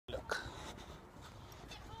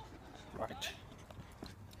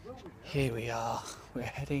Here we are. We're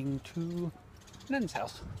heading to Nans'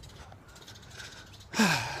 house.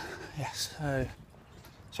 Yes, so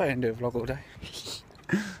sorry I didn't do a vlog all day.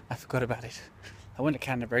 I forgot about it. I went to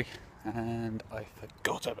Canterbury and I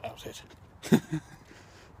forgot about it.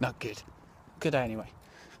 Not good. Good day anyway.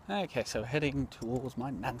 Okay, so heading towards my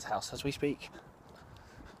Nan's house as we speak.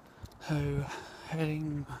 So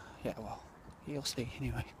heading, yeah, well, you'll see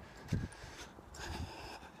anyway.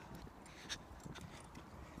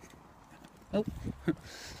 Oh,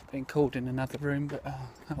 being called in another room, but oh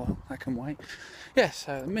well, I can wait. Yeah,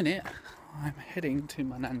 so at the minute I'm heading to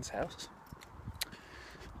my Nan's house.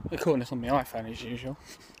 Recording this on my iPhone as usual.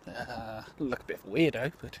 Look a bit of a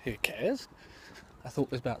weirdo, but who cares? I thought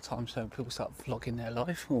it was about time so people start vlogging their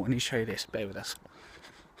life. Oh, I need to show you this, bear with us.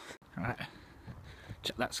 Alright,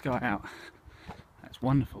 check that sky out. That's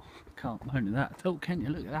wonderful. Can't moan at that. Oh, can you?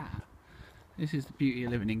 Look at that. This is the beauty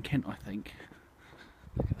of living in Kent, I think.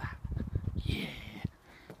 Look at that. Yeah.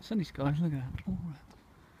 Sunny skies, look at that. Oh,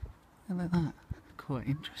 look at that. Quite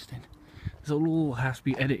interesting. This all has to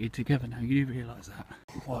be edited together now, you do realise that.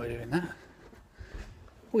 Why are we doing that?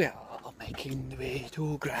 We are making the way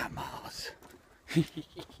to Grandma's. If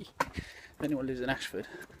anyone lives in Ashford,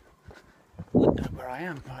 would know where I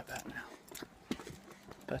am right about now.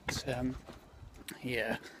 But,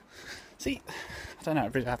 yeah. See, I don't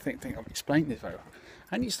know, I think I've explained this very well.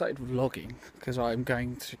 I only started vlogging because I'm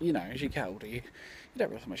going to, you know, as you get older, you don't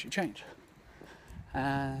realise how much you change.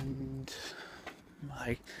 And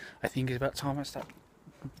I think it's about time I start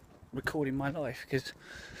recording my life, because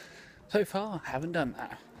so far I haven't done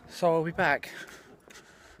that. So I'll be back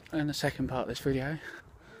in the second part of this video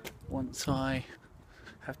once I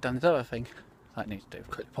have done this other thing I need to do,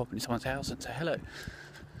 quickly pop into someone's house and say hello.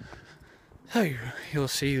 So you'll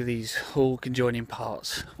see these all conjoining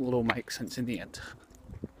parts will all make sense in the end.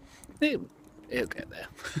 It'll get there.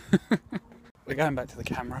 We're going back to the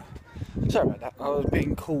camera. Sorry about that, I was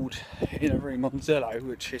being called in a room on Zillow,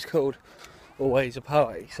 which is called Always a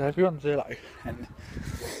Party. So if you're on Zillow and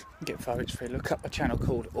get photos free, look up a channel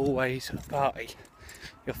called Always a Party.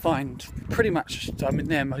 You'll find pretty much I'm in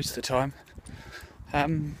there most of the time.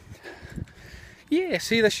 Yeah,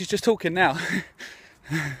 see that she's just talking now.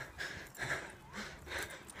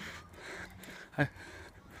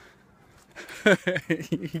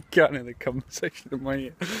 You got in the conversation in my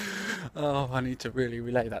ear. Oh, I need to really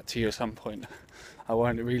relay that to you at some point. I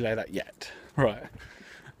won't relay that yet. Right.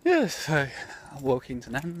 Yeah, so I'm walking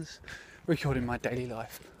to Nans, recording my daily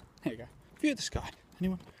life. Here you go. View of the sky.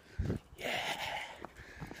 Anyone? Yeah.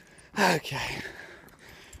 Okay.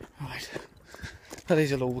 Right. So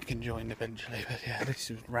these will all conjoined eventually, but yeah,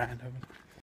 this is random.